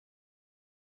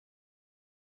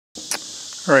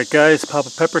Alright guys, Papa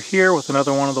Pepper here with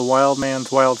another one of the Wild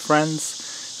Man's Wild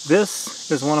Friends.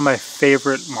 This is one of my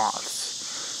favorite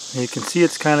moths. And you can see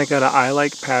it's kind of got an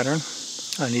eye-like pattern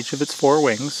on each of its four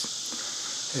wings.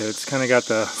 It's kind of got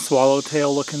the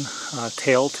swallowtail looking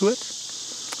tail to it.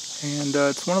 And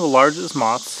it's one of the largest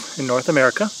moths in North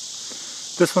America.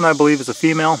 This one I believe is a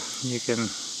female. You can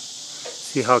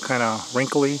see how kind of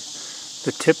wrinkly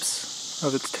the tips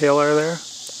of its tail are there.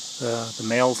 The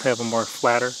males have a more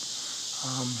flatter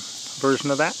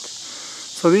version of that.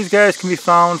 So these guys can be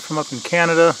found from up in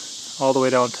Canada all the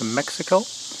way down to Mexico.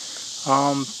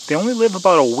 They only live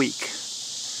about a week,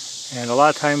 and a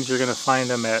lot of times you're going to find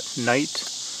them at night.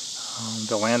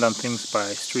 They'll land on things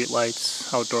by street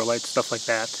lights, outdoor lights, stuff like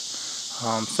that.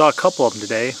 Saw a couple of them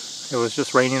today. It was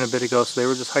just raining a bit ago, so they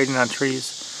were just hiding on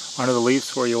trees under the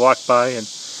leaves where you walk by and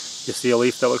you see a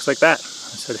leaf that looks like that.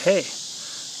 I said, hey,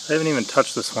 I haven't even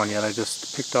touched this one yet. I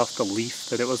just picked off the leaf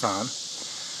that it was on.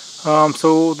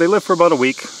 So they live for about a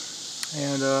week,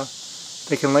 and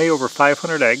they can lay over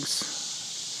 500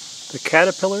 eggs. The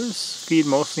caterpillars feed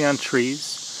mostly on trees,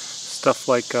 stuff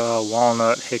like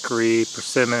walnut, hickory,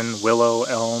 persimmon, willow,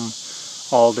 elm,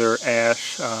 alder,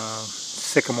 ash,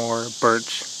 sycamore,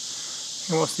 birch.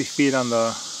 They mostly feed on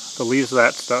the leaves of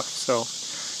that stuff, so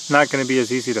not going to be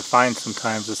as easy to find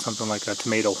sometimes as something like a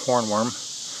tomato hornworm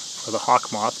or the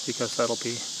hawk moth, because that'll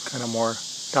be kind of more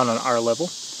down on our level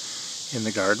in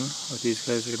the garden. But these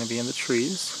guys are going to be in the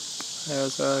trees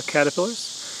as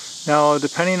caterpillars. Now,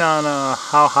 depending on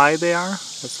how high they are,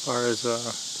 as far as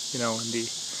in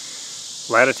the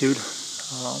latitude,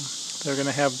 they're going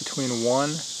to have between 1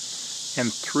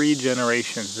 and 3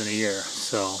 generations in a year.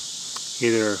 So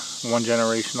either one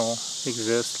generation will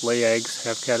exist, lay eggs,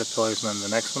 have caterpillars, and then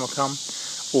the next one will come,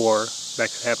 or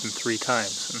that could happen 3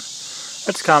 times. And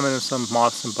that's common in some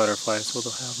moths and butterflies, so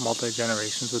they'll have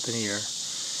multi-generations within a year.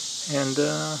 And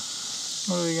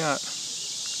what do we got?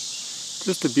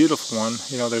 Just a beautiful one.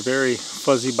 You know, they're very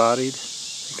fuzzy bodied.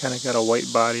 They kind of got a white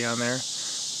body on there.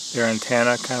 Their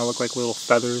antennae kind of look like little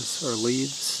feathers or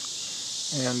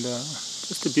leaves. And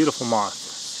just a beautiful moth.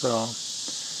 So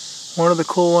one of the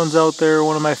cool ones out there,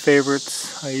 one of my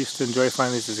favorites. I used to enjoy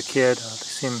finding these as a kid. They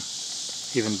seem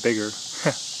even bigger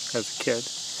as a kid.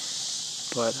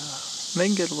 But they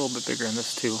can get a little bit bigger in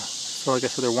this too. So like I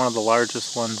said, they're one of the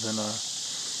largest ones in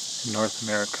North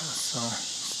America. So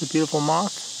it's a beautiful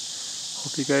moth.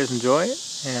 Hope you guys enjoy it,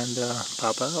 and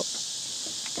Papa out.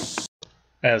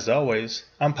 As always,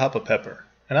 I'm Papa Pepper,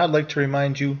 and I'd like to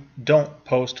remind you, don't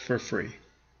post for free.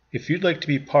 If you'd like to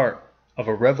be part of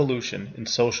a revolution in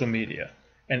social media,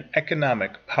 an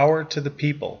economic power to the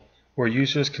people where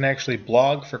users can actually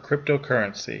blog for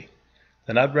cryptocurrency,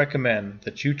 then I'd recommend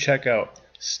that you check out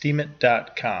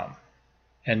steemit.com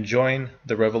and join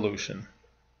the revolution.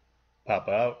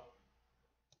 Papa out.